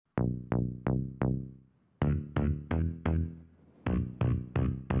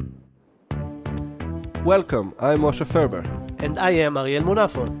Welcome, I'm Moshe Ferber. And I am Ariel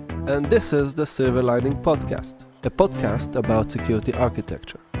Munafo. And this is the Silver Lining Podcast, a podcast about security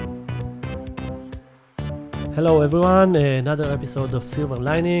architecture. Hello everyone, another episode of Silver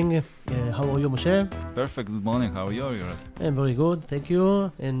Lining. How are you, Moshe? Perfect, good morning. How are you? I'm very good, thank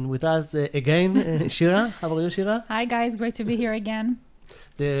you. And with us again, Shira. How are you, Shira? Hi guys, great to be here again.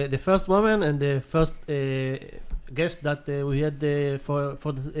 The first woman and the first guest that we had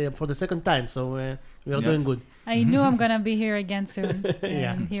for the second time, so we are doing good. I knew I'm gonna be here again soon,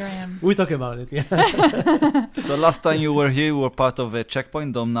 Yeah. and here I am. We talk about it, yeah. So last time you were here, you were part of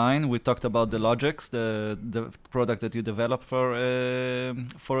Checkpoint Dome 9. We talked about the Logix, the product that you developed for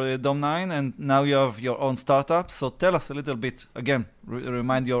Dome 9, and now you have your own startup. So tell us a little bit, again,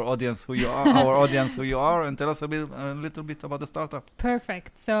 remind your audience who you are, our audience who you are, and tell us a little bit about the startup.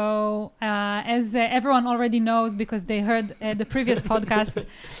 Perfect. So as everyone already knows, because they heard the previous podcast,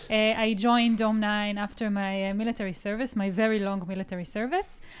 I joined Dome 9 after my military service, my very long military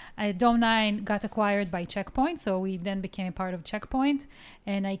service. Dome 9 got acquired by Checkpoint, so we then became a part of Checkpoint,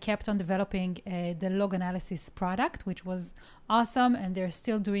 and I kept on developing the log analysis product, which was awesome, and they're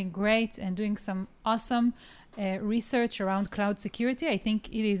still doing great and doing some awesome research around cloud security. I think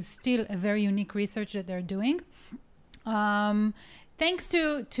it is still a very unique research that they're doing. Thanks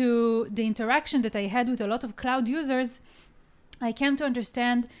to the interaction that I had with a lot of cloud users, I came to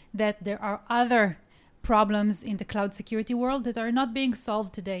understand that there are other problems in the cloud security world that are not being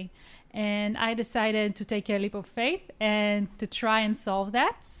solved today. And I decided to take a leap of faith and to try and solve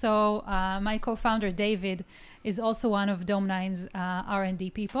that. So my co-founder, David, is also one of Dome 9's R&D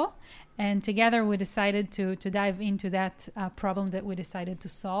people. And together we decided to dive into that problem that we decided to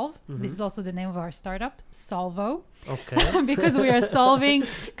solve. Mm-hmm. This is also the name of our startup, Solvo. Okay. Because we are solving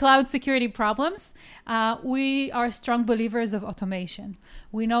cloud security problems. We are strong believers of automation.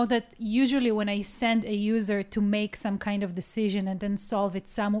 We know that usually when I send a user to make some kind of decision and then solve it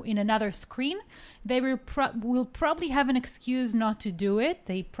somewhere in another screen, they will probably have an excuse not to do it.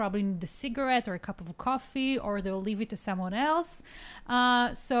 They probably need a cigarette or a cup of coffee, or they'll leave it to someone else.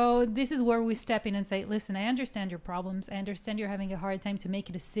 So this is where we step in and say, listen, I understand your problems. I understand you're having a hard time to make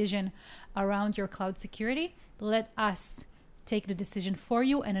a decision around your cloud security. Let us take the decision for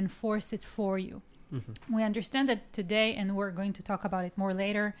you and enforce it for you. Mm-hmm. We understand that today, and we're going to talk about it more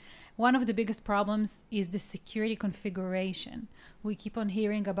later, one of the biggest problems is the security configuration. We keep on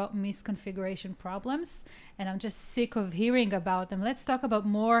hearing about misconfiguration problems, and I'm just sick of hearing about them. Let's talk about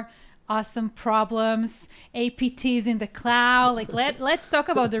more awesome problems, APTs in the cloud. Let's talk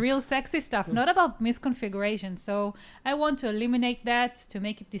about the real sexy stuff, not about misconfiguration. So I want to eliminate that, to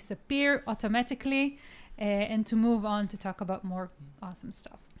make it disappear automatically, and to move on to talk about more awesome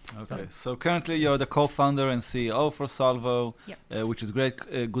stuff. Okay, so currently you're the co-founder and CEO for Solvo, yep. Which is great.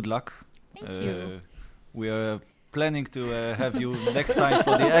 Good luck. Thank you. We are planning to have you next time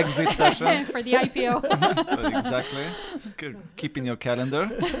for the exit session. For the IPO. Exactly. Keep in your calendar.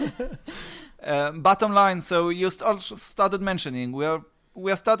 Bottom line, so you also started mentioning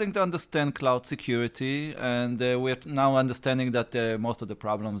we are starting to understand cloud security, and we're now understanding that most of the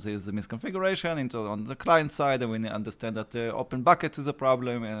problems is the misconfiguration on the client side, and we understand that open buckets is a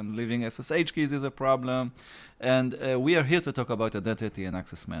problem, and leaving SSH keys is a problem. And we are here to talk about identity and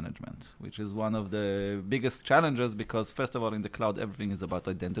access management, which is one of the biggest challenges, because first of all, in the cloud, everything is about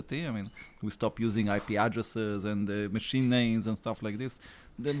identity. I mean, we stop using IP addresses and machine names and stuff like this.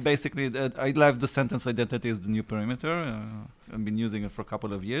 Then basically, I love the sentence identity is the new perimeter. I've been using it for a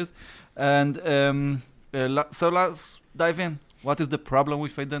couple of years. And so let's dive in. What is the problem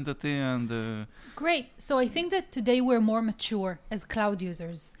with identity? And Great. So I think that today we're more mature as cloud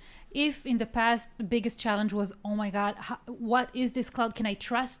users. If in the past, the biggest challenge was, oh my God, what is this cloud? Can I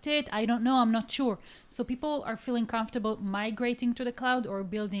trust it? I don't know. I'm not sure. So people are feeling comfortable migrating to the cloud or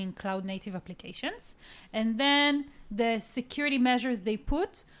building cloud native applications. And then the security measures they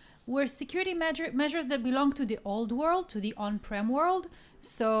put were security measures that belong to the old world, to the on-prem world.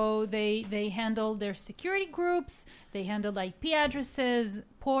 So they handle their security groups, they handled IP addresses,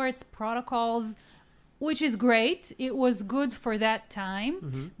 ports, protocols, which is great. It was good for that time.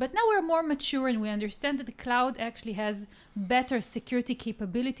 Mm-hmm. But now we're more mature and we understand that the cloud actually has better security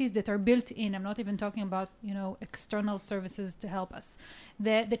capabilities that are built in. I'm not even talking about, external services to help us.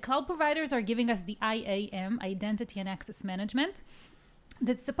 The cloud providers are giving us the IAM, Identity and Access Management,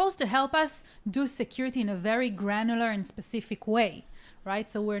 that's supposed to help us do security in a very granular and specific way, right?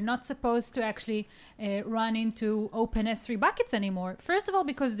 So we're not supposed to actually run into open S3 buckets anymore. First of all,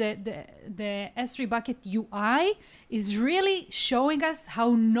 because the S3 bucket UI is really showing us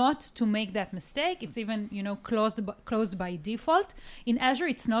how not to make that mistake. It's even, closed by default. In Azure,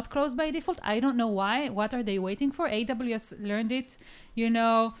 it's not closed by default. I don't know why. What are they waiting for? AWS learned it.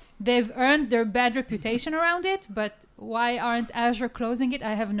 They've earned their bad reputation around it, but why aren't Azure closing it?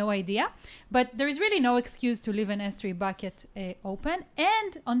 I have no idea. But there is really no excuse to leave an S3 bucket open.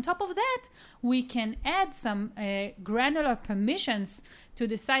 And on top of that, we can add some granular permissions to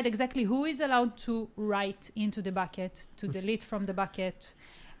decide exactly who is allowed to write into the bucket, to delete from the bucket.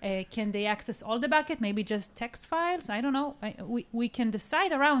 Can they access all the bucket? Maybe just text files? I don't know. We can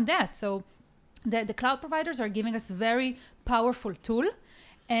decide around that. So the cloud providers are giving us a very powerful tool.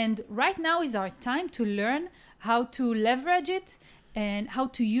 And right now is our time to learn how to leverage it and how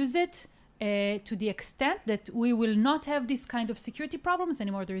to use it to the extent that we will not have this kind of security problems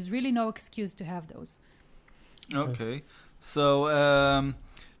anymore. There is really no excuse to have those. Okay. So,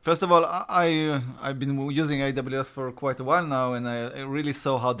 first of all, I've been using AWS for quite a while now, and I really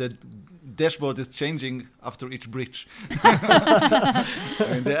saw how the dashboard is changing after each breach.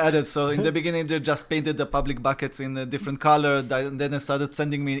 And they added, so in the beginning, they just painted the public buckets in a different color. And then they started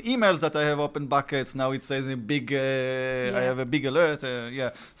sending me emails that I have open buckets. Now it says in big, I have a big alert.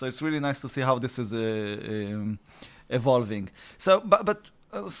 So it's really nice to see how this is evolving. So, but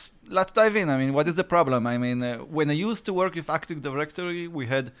let's dive in. I mean, what is the problem? I mean, when I used to work with Active Directory, we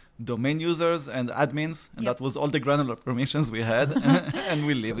had domain users and admins, and that was all the granular permissions we had, and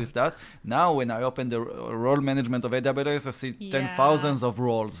we live with that. Now, when I open the role management of AWS, I see 10,000s of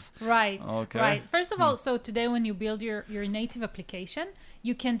roles. Right. Okay. Right. First of all, so today when you build your native application,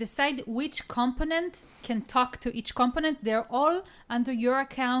 you can decide which component can talk to each component. They're all under your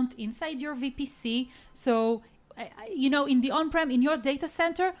account inside your VPC. So in the on-prem, in your data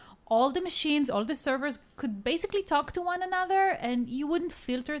center, all the machines, all the servers could basically talk to one another, and you wouldn't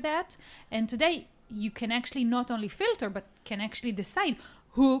filter that. And today, you can actually not only filter, but can actually decide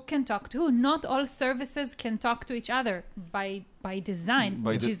who can talk to who. Not all services can talk to each other by design,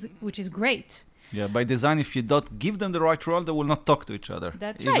 which is great. Yeah, by design, if you don't give them the right role, they will not talk to each other.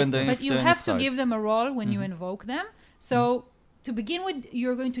 That's right. But you have to give them a role when you invoke them. So to begin with,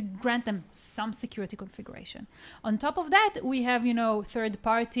 you're going to grant them some security configuration. On top of that, we have, third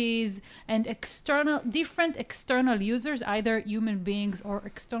parties and different external users, either human beings or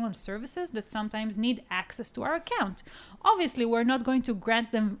external services that sometimes need access to our account. Obviously, we're not going to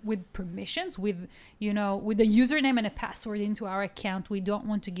grant them with permissions, with a username and a password into our account. We don't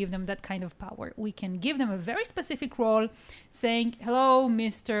want to give them that kind of power. We can give them a very specific role saying, hello,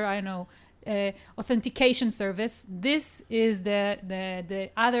 Mr. Authentication service. This is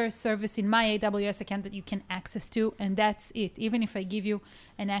the other service in my AWS account that you can access to, and that's it. Even if I give you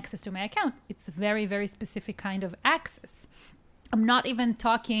an access to my account, it's a very, very specific kind of access. I'm not even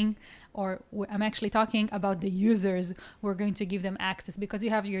talking, or I'm actually talking about the users. We're going to give them access because you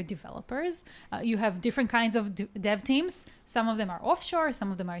have your developers. You have different kinds of dev teams. Some of them are offshore,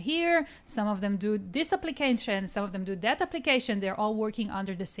 some of them are here. Some of them do this application, some of them do that application. They're all working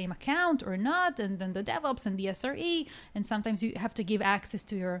under the same account or not. And then the DevOps and the SRE. And sometimes you have to give access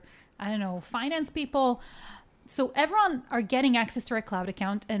to your, finance people. So everyone are getting access to our cloud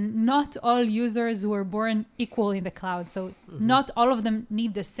account, and not all users were born equal in the cloud. So not all of them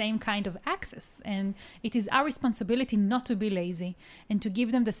need the same kind of access. And it is our responsibility not to be lazy and to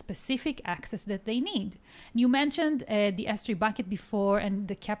give them the specific access that they need. You mentioned the S3 bucket before and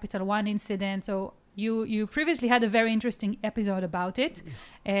the Capital One incident. So you previously had a very interesting episode about it,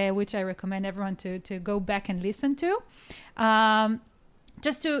 which I recommend everyone to go back and listen to.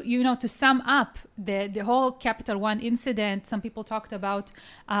 Just to sum up the whole Capital One incident, some people talked about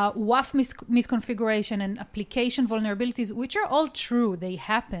WAF misconfiguration and application vulnerabilities, which are all true. They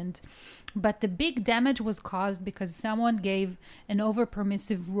happened. But the big damage was caused because someone gave an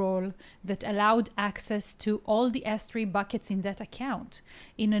over-permissive role that allowed access to all the S3 buckets in that account.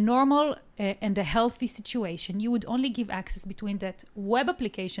 In a normal and a healthy situation, you would only give access between that web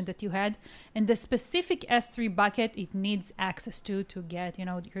application that you had and the specific S3 bucket it needs access to get,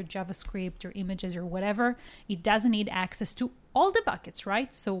 your JavaScript, your images, or whatever. It doesn't need access to all the buckets,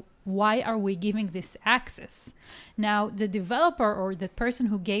 right? So why are we giving this access? Now, the developer or the person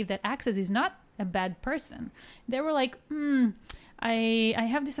who gave that access is not a bad person. They were like, I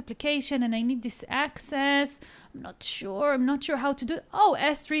have this application and I need this access. I'm not sure how to do it. Oh,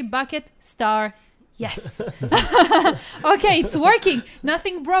 S3 bucket star. Yes. Okay, it's working.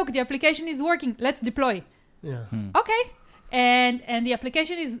 Nothing broke. The application is working. Let's deploy. Yeah. Okay. and the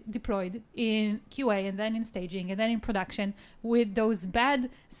application is deployed in QA and then in staging and then in production with those bad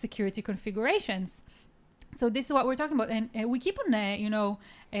security configurations. So this is what we're talking about, and we keep on,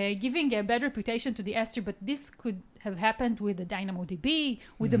 giving a bad reputation to the S3, but this could have happened with the DynamoDB,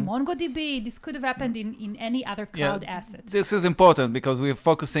 with the MongoDB. This could have happened in any other cloud asset. This is important because we're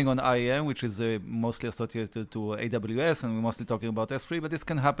focusing on IAM, which is mostly associated to AWS, and we're mostly talking about S3, but this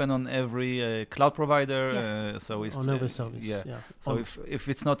can happen on every cloud provider. Yes. So it's on every service. Yeah. So if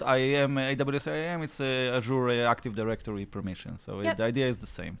it's not IAM, AWS IAM, it's Azure Active Directory permission. So the idea is the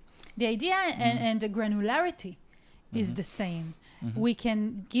same. The idea and the granularity is the same. We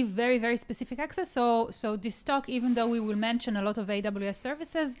can give very, very specific access. So this talk, even though we will mention a lot of AWS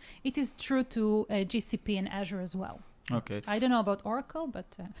services, it is true to GCP and Azure as well. Okay. I don't know about Oracle,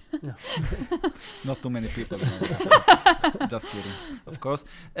 but... Not too many people know that. Just kidding, of course.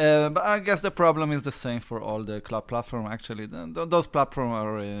 But I guess the problem is the same for all the cloud platform. Actually, those platforms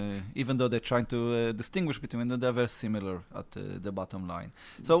are, even though they're trying to distinguish between them, they're very similar at the bottom line.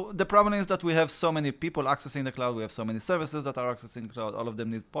 So the problem is that we have so many people accessing the cloud. We have so many services that are accessing the cloud. All of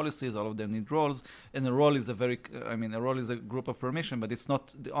them need policies. All of them need roles. And a role is a role is a group of permission, but it's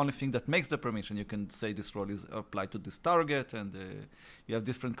not the only thing that makes the permission. You can say this role is applied to this target, and you have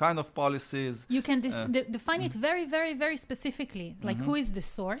different kind of policies. You can define it very, very, very specifically. Like who is the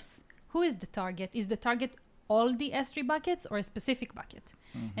source? Who is the target? Is the target all the S3 buckets or a specific bucket?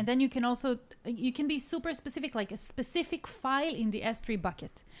 And then you can be super specific, like a specific file in the S3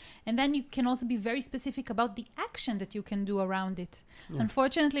 bucket. And then you can also be very specific about the action that you can do around it.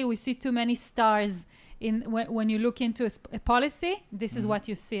 Unfortunately, we see too many stars when you look into a policy. This is what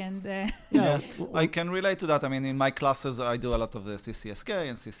you see. And I can relate to that. I mean, in my classes, I do a lot of the CCSK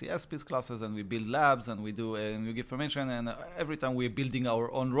and CCSP's classes, and we build labs, and we give permission, and every time we're building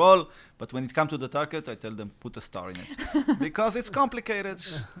our own role. But when it comes to the target, I tell them, put a star in it because it's complicated.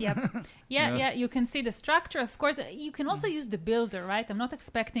 Yeah, you can see the structure. Of course, you can also use the builder, right? I'm not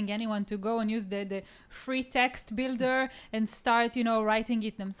expecting anyone to go and use the free text builder and start, writing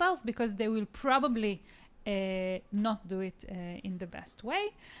it themselves, because they will probably not do it in the best way,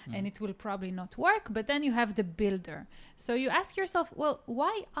 and it will probably not work. But then you have the builder. So you ask yourself, well,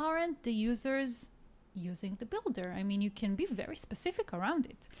 why aren't the users using the builder? I mean, you can be very specific around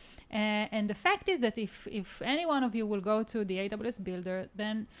it. And the fact is that if any one of you will go to the AWS builder,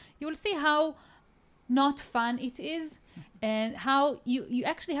 then you will see how not fun it is, and how you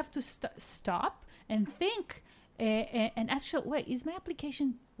actually have to stop and think and ask yourself, wait, is my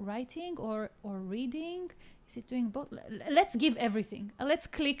application writing or reading? Is it doing both? Let's give everything. Let's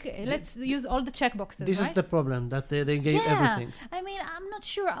click. Let's use all the checkboxes. This is the problem, that they gave everything. I mean, I'm not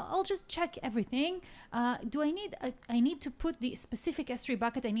sure. I'll just check everything. Do I need? I need to put the specific S3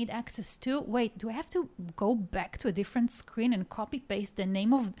 bucket I need access to. Wait, do I have to go back to a different screen and copy paste the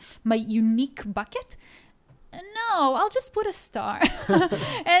name of my unique bucket? No, I'll just put a star.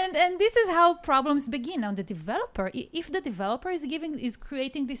 and this is how problems begin. Now, the developer, if the developer is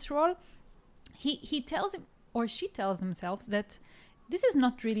creating this role, he tells him or she tells themselves that this is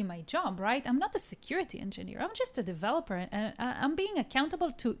not really my job, right? I'm not a security engineer. I'm just a developer, and I'm being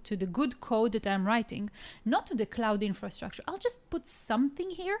accountable to the good code that I'm writing, not to the cloud infrastructure. I'll just put something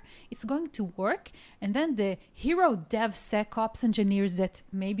here. It's going to work. And then the hero DevSecOps engineers that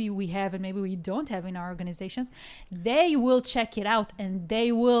maybe we have and maybe we don't have in our organizations, they will check it out, and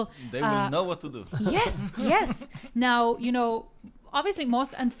they will know what to do. Yes. Now, obviously,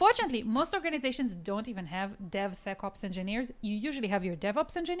 unfortunately, most organizations don't even have DevSecOps engineers. You usually have your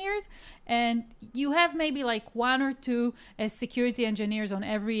DevOps engineers, and you have maybe like one or two security engineers on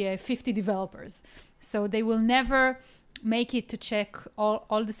every 50 developers. So they will never make it to check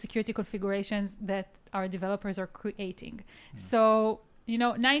all the security configurations that our developers are creating. So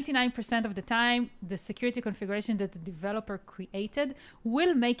 99% of the time, the security configuration that the developer created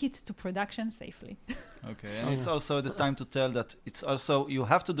will make it to production safely. Okay, and it's also the time to tell that it's also, you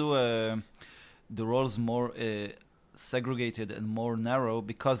have to do the roles more segregated and more narrow,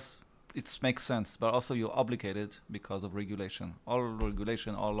 because it makes sense, but also you're obligated because of regulation. All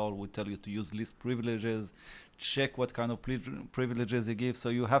law will tell you to use least privileges, check what kind of privileges you give. So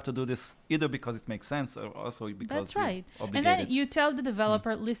you have to do this either because it makes sense, or also because that's right. You're obligated. And then you tell the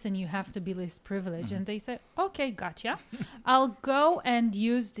developer, listen, you have to be least privileged. And they say, okay, gotcha. I'll go and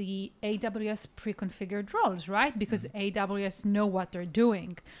use the AWS pre-configured roles, right? Because AWS know what they're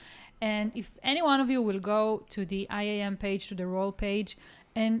doing. And if any one of you will go to the IAM page, to the role page,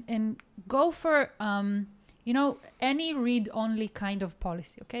 and go for any read-only kind of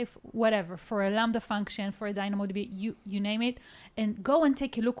policy, okay, whatever, for a Lambda function, for a DynamoDB, you name it, and go and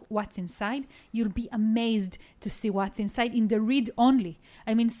take a look what's inside. You'll be amazed to see what's inside in the read-only.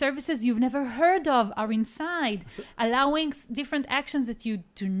 I mean, services you've never heard of are inside, allowing different actions that you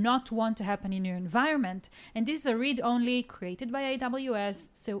do not want to happen in your environment. And this is a read-only created by AWS,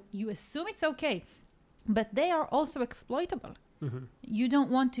 so you assume it's okay, but they are also exploitable. You don't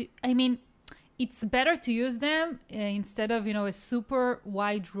want to, it's better to use them instead of, a super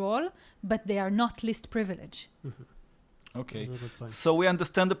wide role, but they are not list privilege. Okay. So we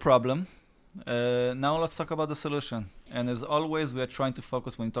understand the problem. Now let's talk about the solution. And as always, we are trying to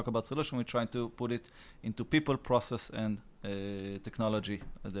focus, when we talk about solution, we're trying to put it into people, process, and technology,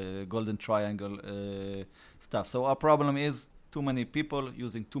 the golden triangle stuff. So our problem is too many people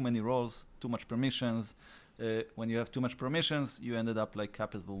using too many roles, too much permissions. When you have too much permissions, you ended up like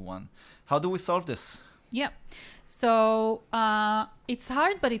Capital One. How do we solve this? Yeah. So it's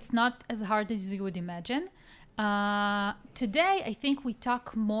hard, but it's not as hard as you would imagine. Today, I think we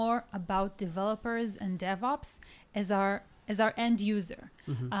talk more about developers and DevOps as our end user.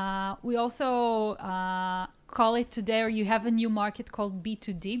 We also call it today, or you have a new market called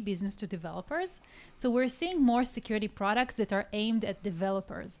B2D, business to developers. So we're seeing more security products that are aimed at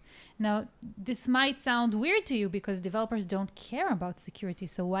developers. Now, this might sound weird to you because developers don't care about security.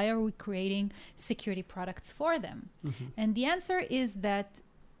 So why are we creating security products for them? And the answer is that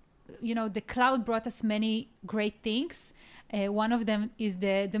the cloud brought us many great things. One of them is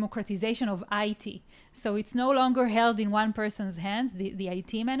the democratization of IT. So it's no longer held in one person's hands, the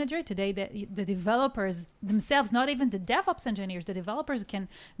IT manager. Today, the developers themselves, not even the DevOps engineers, the developers can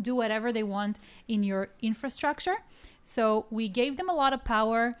do whatever they want in your infrastructure. So we gave them a lot of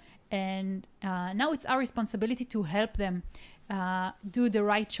power, and now it's our responsibility to help them do the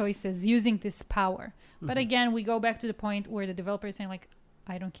right choices using this power. But again, we go back to the point where the developer is saying, like,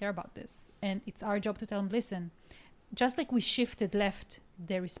 I don't care about this. And it's our job to tell them, listen, just like we shifted left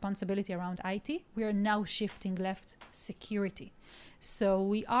the responsibility around IT, we are now shifting left security. So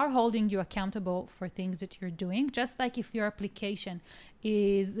we are holding you accountable for things that you're doing, just like if your application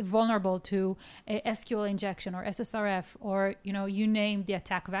is vulnerable to SQL injection or SSRF, or, you name the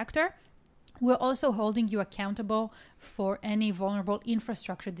attack vector, we're also holding you accountable for any vulnerable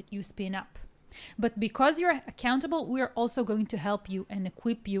infrastructure that you spin up. But because you're accountable, we're also going to help you and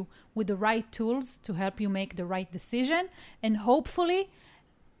equip you with the right tools to help you make the right decision and hopefully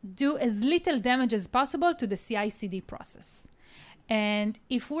do as little damage as possible to the CI/CD process. And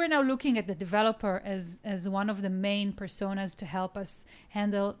if we're now looking at the developer as one of the main personas to help us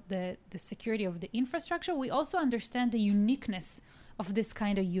handle the security of the infrastructure, we also understand the uniqueness of this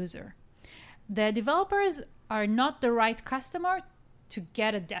kind of user. The developers are not the right customer to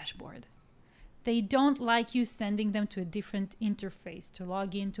get a dashboard. They don't like you sending them to a different interface, to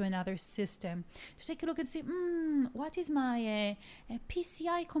log into another system, to take a look and see, what is my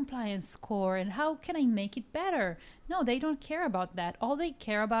PCI compliance score and how can I make it better? No, they don't care about that. All they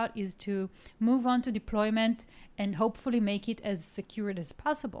care about is to move on to deployment and hopefully make it as secure as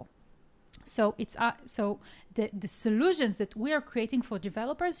possible. So the solutions that we are creating for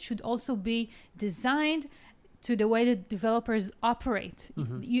developers should also be designed to the way that developers operate.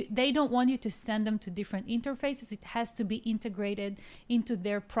 They don't want you to send them to different interfaces. It has to be integrated into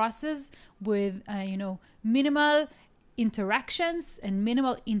their process with, minimal interactions and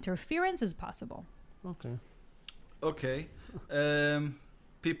minimal interference as possible. Okay.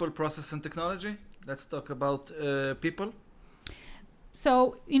 People, process, and technology. Let's talk about people.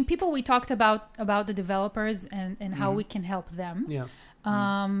 So in people, we talked about the developers and how we can help them. Yeah.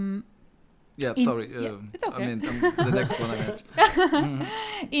 It's okay. The next one I meant.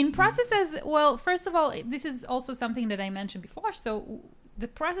 In processes, well, first of all, this is also something that I mentioned before. So the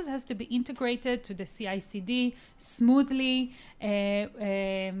process has to be integrated to the CI/CD smoothly.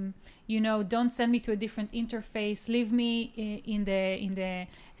 Don't send me to a different interface. Leave me in the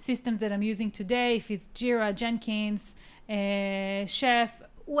systems that I'm using today. If it's Jira, Jenkins, Chef,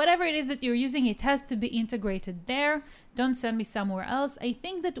 whatever it is that you're using, it has to be integrated there. Don't send me somewhere else. I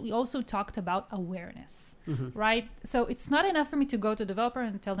think that we also talked about awareness, right? So it's not enough for me to go to developer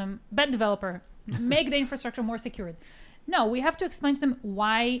and tell them, bad developer, make the infrastructure more secure. No, we have to explain to them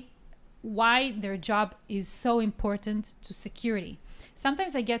why their job is so important to security.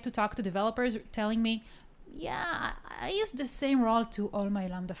 Sometimes I get to talk to developers telling me, yeah, I use the same role to all my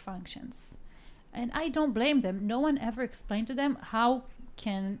Lambda functions. And I don't blame them. No one ever explained to them how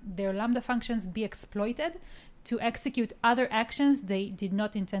can their Lambda functions be exploited to execute other actions they did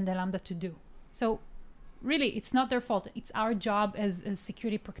not intend the Lambda to do. So really, it's not their fault. It's our job as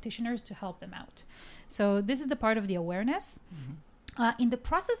security practitioners to help them out. So this is the part of the awareness. In the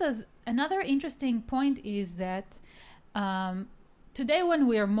processes, another interesting point is that today when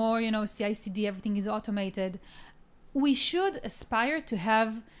we are more, CI/CD, everything is automated, we should aspire to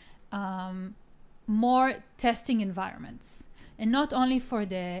have more testing environments. And not only for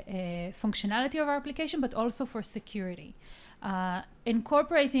the functionality of our application, but also for security.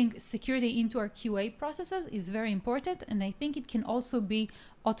 Incorporating security into our QA processes is very important, and I think it can also be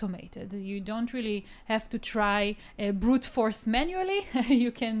automated. You don't really have to try brute force manually.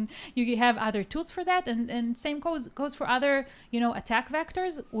 you have other tools for that, and same goes for other attack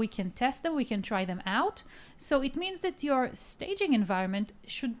vectors. We can test them, we can try them out. So it means that your staging environment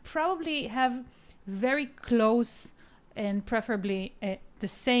should probably have very close and preferably the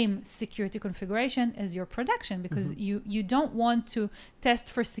same security configuration as your production, because you don't want to test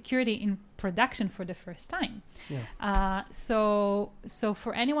for security in production for the first time. Yeah. So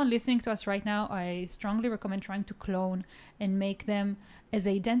for anyone listening to us right now, I strongly recommend trying to clone and make them as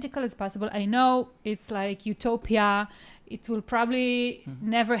identical as possible. I know it's like utopia. It will probably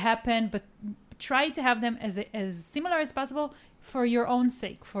never happen, but try to have them as similar as possible for your own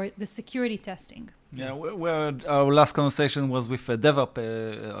sake, for the security testing. Yeah, our last conversation was with a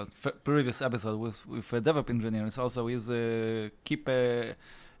DevOps, previous episode with a DevOps engineers. Also, is keep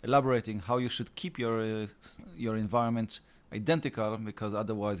elaborating how you should keep your environment identical, because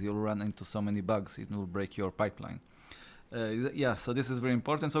otherwise you'll run into so many bugs, it will break your pipeline. So this is very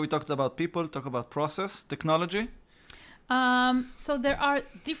important. So we talked about people, talk about process, technology. So there are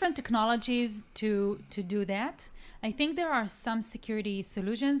different technologies to do that. I think there are some security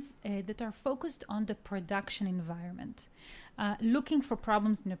solutions that are focused on the production environment, looking for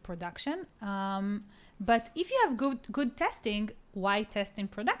problems in the production. But if you have good testing, why test in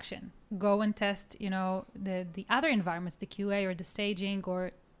production? Go and test, the other environments, the QA or the staging,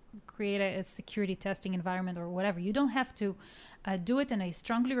 or create a security testing environment or whatever. You don't have to do it, and I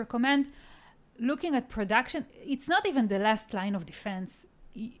strongly recommend looking at production. It's not even the last line of defense.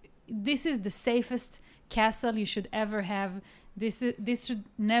 This is the safest castle you should ever have. This should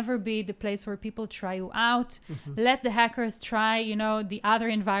never be the place where people try you out. Let the hackers try, the other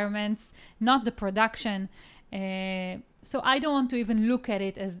environments, not the production. So I don't want to even look at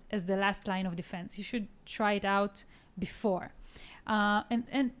it as the last line of defense. You should try it out before.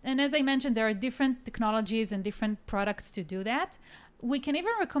 And as I mentioned, there are different technologies and different products to do that. We can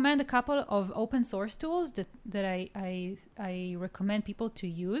even recommend a couple of open source tools that I recommend people to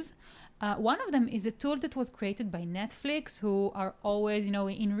use. One of them is a tool that was created by Netflix, who are always, in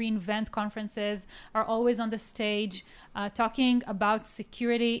reInvent conferences, are always on the stage talking about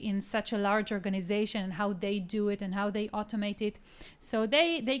security in such a large organization and how they do it and how they automate it. So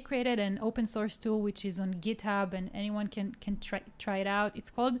they created an open source tool which is on GitHub, and anyone can try it out.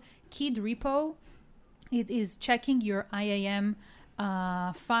 It's called KidRepo. It is checking your IAM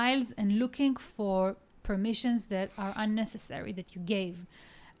files and looking for permissions that are unnecessary that you gave.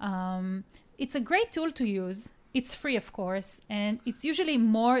 It's a great tool to use. It's free, of course, and it's usually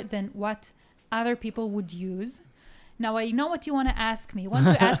more than what other people would use. Now, I know what you want to ask me. You want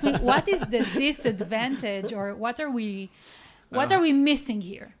to ask me what is the disadvantage, or what are we missing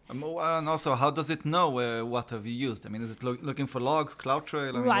here? And also, how does it know what have you used? I mean, is it looking for logs,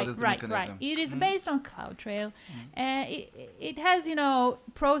 CloudTrail? What is the mechanism? Right. It is based on CloudTrail. It has,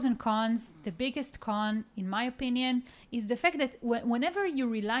 pros and cons. The biggest con, in my opinion, is the fact that whenever you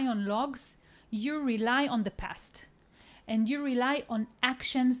rely on logs, you rely on the past. And you rely on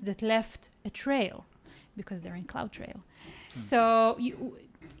actions that left a trail, because they're in CloudTrail. So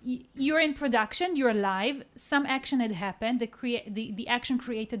you're in production, you're live, some action had happened, the action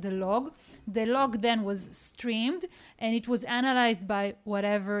created the log then was streamed, and it was analyzed by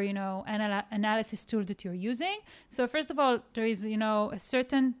whatever, analysis tool that you're using. So first of all, there is, a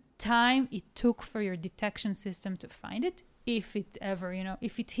certain time it took for your detection system to find it, if it ever,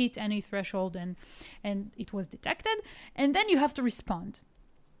 if it hit any threshold and it was detected, and then you have to respond.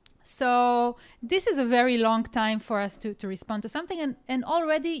 So this is a very long time for us to respond to something, and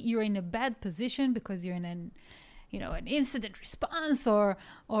already you're in a bad position because you're in an incident response or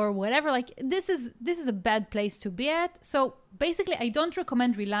whatever. Like this is a bad place to be at. So basically, I don't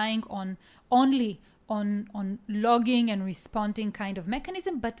recommend relying only on logging and responding kind of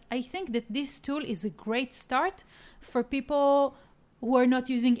mechanism, but I think that this tool is a great start for people who are not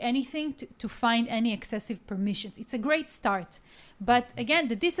using anything to find any excessive permissions. It's a great start. But again,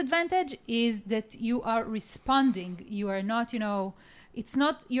 the disadvantage is that you are responding. You are not,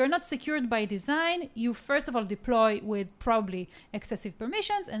 you're not secured by design. You first of all deploy with probably excessive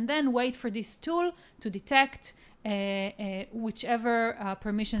permissions and then wait for this tool to detect whichever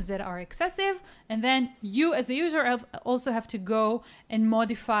permissions that are excessive, and then you as a user also have to go and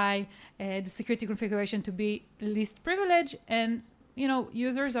modify the security configuration to be least privilege. And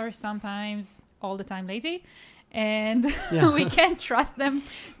users are sometimes all the time lazy, and we can't trust them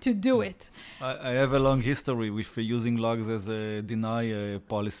to do it. I have a long history with using logs as deny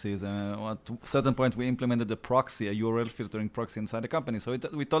policies. At a certain point, we implemented a proxy, a URL filtering proxy inside the company. So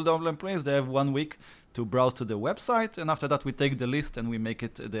we told all employees they have 1 week to browse to the website, and after that we take the list and we make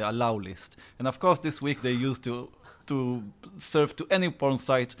it the allow list. And of course, this week they used to serve to any porn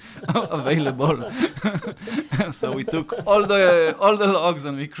site available. So we took all the logs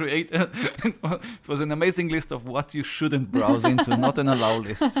and we created. It was an amazing list of what you shouldn't browse into, not an allow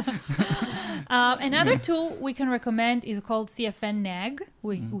list. Another tool we can recommend is called CFN NAG.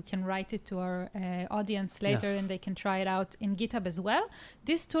 We can write it to our audience later, and they can try it out in GitHub as well.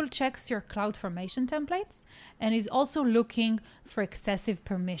 This tool checks your CloudFormation templates and is also looking for excessive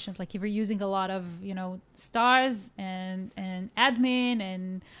permissions. Like if you're using a lot of, stars and admin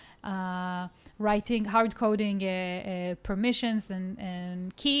and writing, hard coding permissions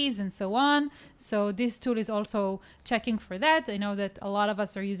and keys and so on. So this tool is also checking for that. I know that a lot of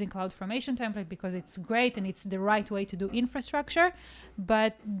us are using CloudFormation template because it's great and it's the right way to do infrastructure,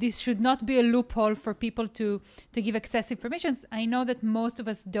 but this should not be a loophole for people to give excessive permissions. I know that most of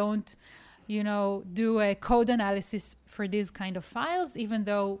us don't do a code analysis for these kind of files, even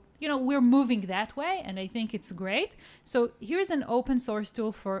though, we're moving that way, and I think it's great. So here's an open source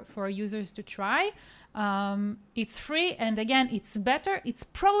tool for users to try. It's free, and again, it's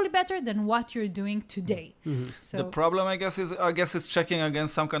probably better than what you're doing today. So the problem, I guess, is checking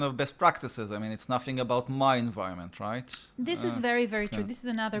against some kind of best practices. I mean, it's nothing about my environment, right? This is very, very true. This is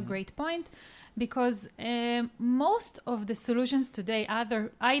another great point. Because most of the solutions today,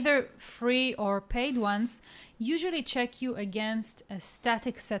 either free or paid ones, usually check you against a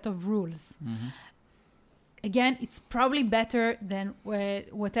static set of rules. Again, it's probably better than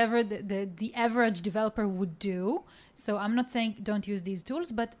whatever the average developer would do. So I'm not saying don't use these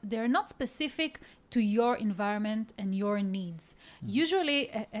tools, but they're not specific to your environment and your needs. Usually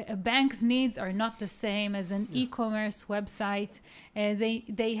a bank's needs are not the same as an e-commerce website.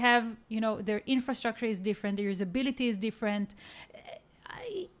 They have, their infrastructure is different, their usability is different.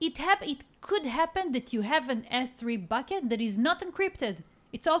 It could happen that you have an S3 bucket that is not encrypted.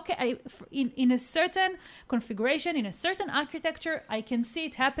 It's okay. In a certain configuration, in a certain architecture, I can see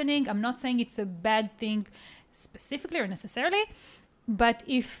it happening. I'm not saying it's a bad thing specifically or necessarily, but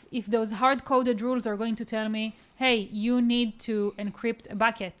if those hard-coded rules are going to tell me, hey, you need to encrypt a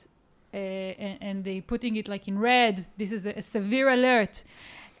bucket, and they putting it like in red, this is a severe alert.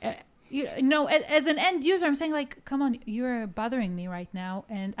 As an end user, I'm saying like, come on, you're bothering me right now,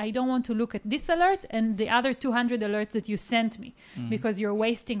 and I don't want to look at this alert and the other 200 alerts that you sent me because you're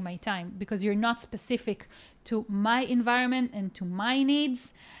wasting my time, because you're not specific to my environment and to my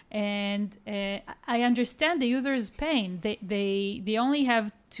needs. And I understand the user's pain. They only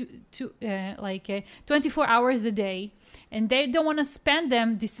have 24 hours a day, and they don't want to spend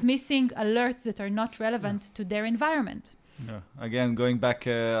them dismissing alerts that are not relevant to their environment. Yeah. Again, going back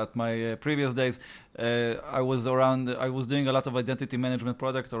at my previous days, I was doing a lot of identity management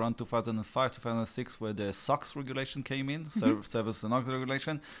product around 2005, 2006, where the SOX regulation came in, Service and Access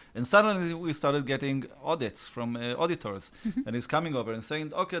Regulation, and suddenly we started getting audits from auditors, and he's coming over and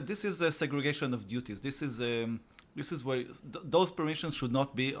saying, okay, this is a segregation of duties. This is where those permissions should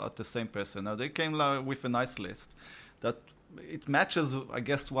not be at the same person. Now they came with a nice list that it matches, I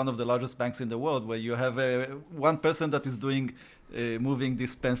guess, one of the largest banks in the world, where you have one person that is doing moving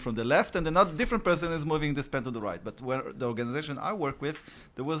this pen from the left, and another different person is moving this pen to the right. But where the organization I work with,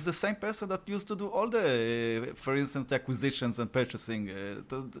 there was the same person that used to do all the, for instance, acquisitions and purchasing.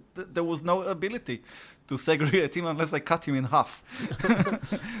 There was no ability to segregate him unless I cut him in half.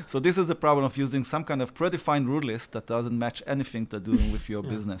 So this is the problem of using some kind of predefined rule list that doesn't match anything to do with your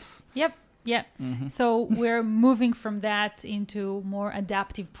business. Yep. Yeah. So we're moving from that into more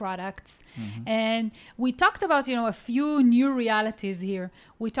adaptive products. And we talked about, a few new realities here.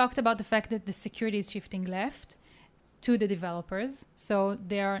 We talked about the fact that the security is shifting left to the developers. So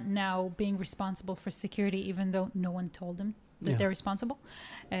they are now being responsible for security, even though no one told them that they're responsible.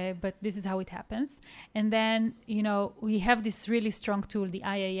 But this is how it happens. And then, we have this really strong tool, the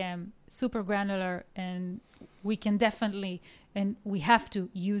IAM, super granular, and we can definitely, and we have to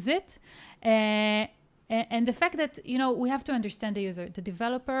use it. And the fact that, we have to understand the user. The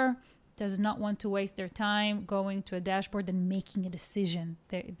developer does not want to waste their time going to a dashboard and making a decision.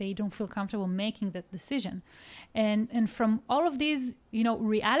 They don't feel comfortable making that decision. And from all of these,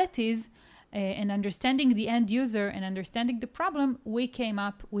 realities and understanding the end user and understanding the problem, we came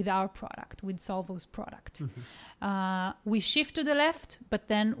up with our product, with Solvo's product. We shift to the left, but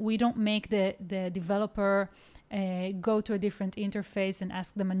then we don't make the developer go to a different interface and ask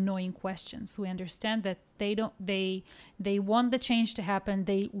them annoying questions. We understand that they want the change to happen.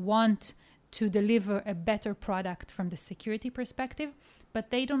 They want to deliver a better product from the security perspective, but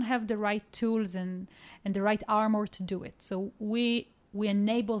they don't have the right tools and the right armor to do it. So we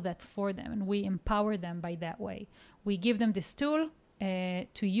enable that for them, and we empower them by that way. We give them this tool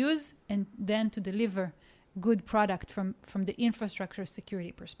to use and then to deliver good product from the infrastructure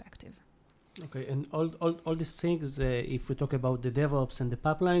security perspective. Okay, and all these things, if we talk about the DevOps and the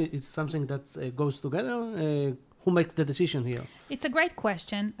pipeline, it's something that goes together. Who makes the decision here? It's a great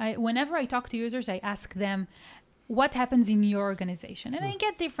question. Whenever I talk to users, I ask them, what happens in your organization? And I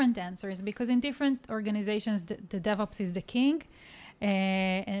get different answers, because in different organizations, the DevOps is the king,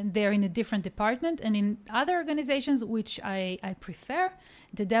 and they're in a different department. And in other organizations, which I prefer,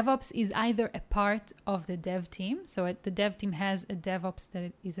 the DevOps is either a part of the dev team, so the dev team has a DevOps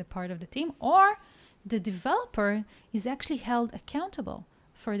that is a part of the team, or the developer is actually held accountable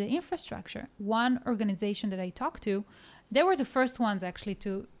for the infrastructure. One organization that I talked to, they were the first ones actually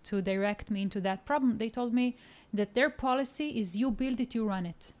to direct me into that problem. They told me that their policy is you build it, you run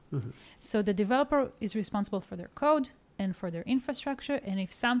it. So the developer is responsible for their code and for their infrastructure, and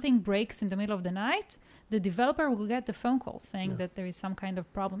if something breaks in the middle of the night, the developer will get the phone call saying that there is some kind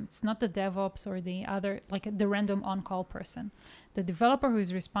of problem. It's not the DevOps or the other, like the random on-call person. The developer who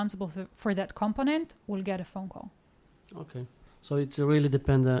is responsible for that component will get a phone call. Okay, so it's really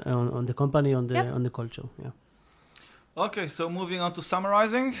dependent on the company, on the culture. Yeah. Okay, so moving on to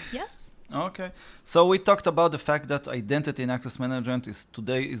summarizing. Yes. Okay, so we talked about the fact that identity and access management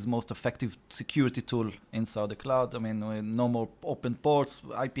is most effective security tool inside the cloud. I mean, no more open ports,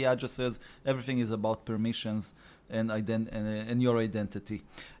 IP addresses. Everything is about permissions and your identity.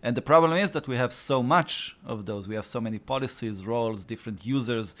 And the problem is that we have so much of those. We have so many policies, roles, different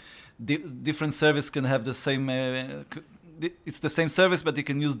users. Different service can have the same. It's the same service, but you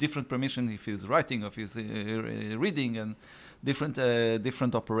can use different permission if he's writing, or if he's reading, and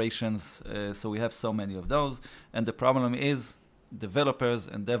different operations. So we have so many of those. And the problem is developers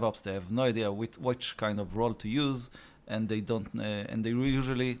and DevOps, they have no idea which kind of role to use, and they don't. And they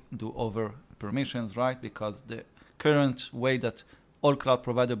usually do over permissions, right? Because the current way that all cloud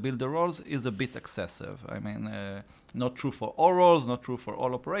provider build the roles is a bit excessive. I mean, not true for all roles, not true for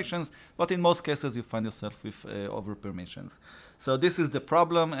all operations, but in most cases you find yourself with over permissions. So this is the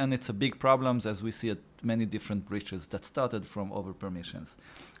problem, and it's a big problem, as we see at many different breaches that started from over permissions.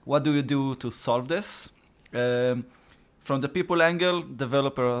 What do you do to solve this? From the people angle,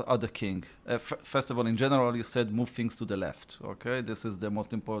 developers are the king. First of all, in general, you said move things to the left. Okay, this is the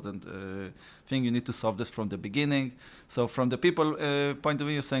most important thing. You need to solve this from the beginning. So from the people point of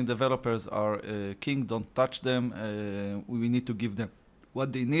view, you're saying developers are king. Don't touch them. We need to give them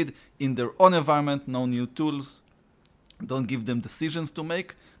what they need in their own environment. No new tools. Don't give them decisions to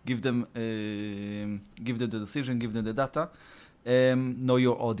make. Give them the decision. Give them the data. Know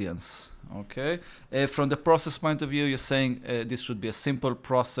your audience. Okay. From the process point of view, you're saying this should be a simple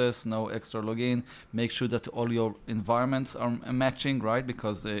process, no extra login. Make sure that all your environments are matching, right?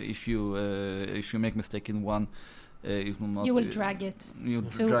 Because if you make mistake in one, it will not. You will drag it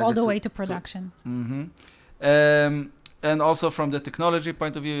all the way to production. And also from the technology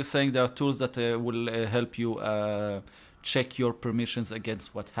point of view, you're saying there are tools that will help you check your permissions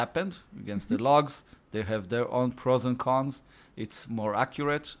against what happened, against the logs. They have their own pros and cons. It's more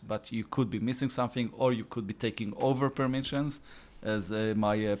accurate, but you could be missing something, or you could be taking over permissions, as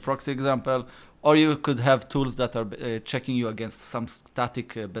my proxy example, or you could have tools that are checking you against some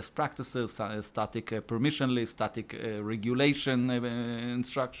static best practices, static permission list, static regulation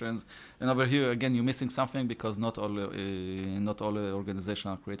instructions. And over here, again, you're missing something because not all organizations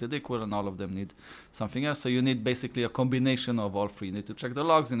are created equal, and all of them need something else. So you need basically a combination of all three. You need to check the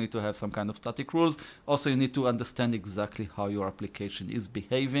logs. You need to have some kind of static rules. Also, you need to understand exactly how your application is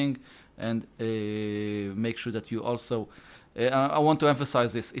behaving, and make sure that you also. I want to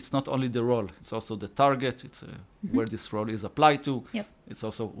emphasize this. It's not only the role. It's also the target. It's where this role is applied to. Yep. It's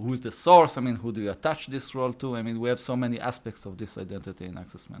also who is the source. I mean, who do you attach this role to? I mean, we have so many aspects of this identity and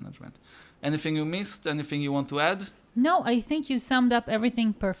access management. Anything you missed? Anything you want to add? No, I think you summed up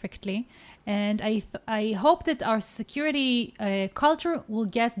everything perfectly. And I hope that our security culture will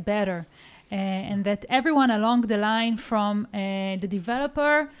get better. and that everyone along the line from the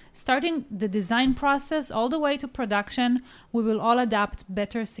developer, starting the design process all the way to production, we will all adopt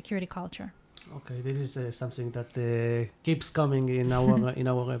better security culture. Okay, this is something that keeps coming in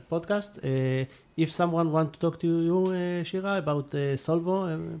our podcast. If someone wants to talk to you, Shira, about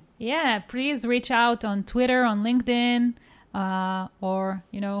Solvo, yeah, please reach out on Twitter, on LinkedIn, or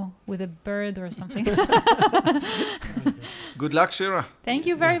with a bird or something. Good luck, Shira. Thank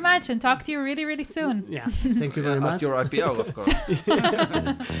you very much, and talk to you really, really soon. Yeah, thank you very much. At your IPO, of course.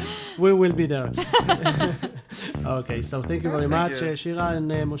 We will be there. Okay, so thank you very much, you. Shira and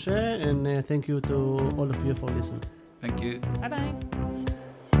Moshe, and thank you to all of you for listening. Thank you. Bye-bye.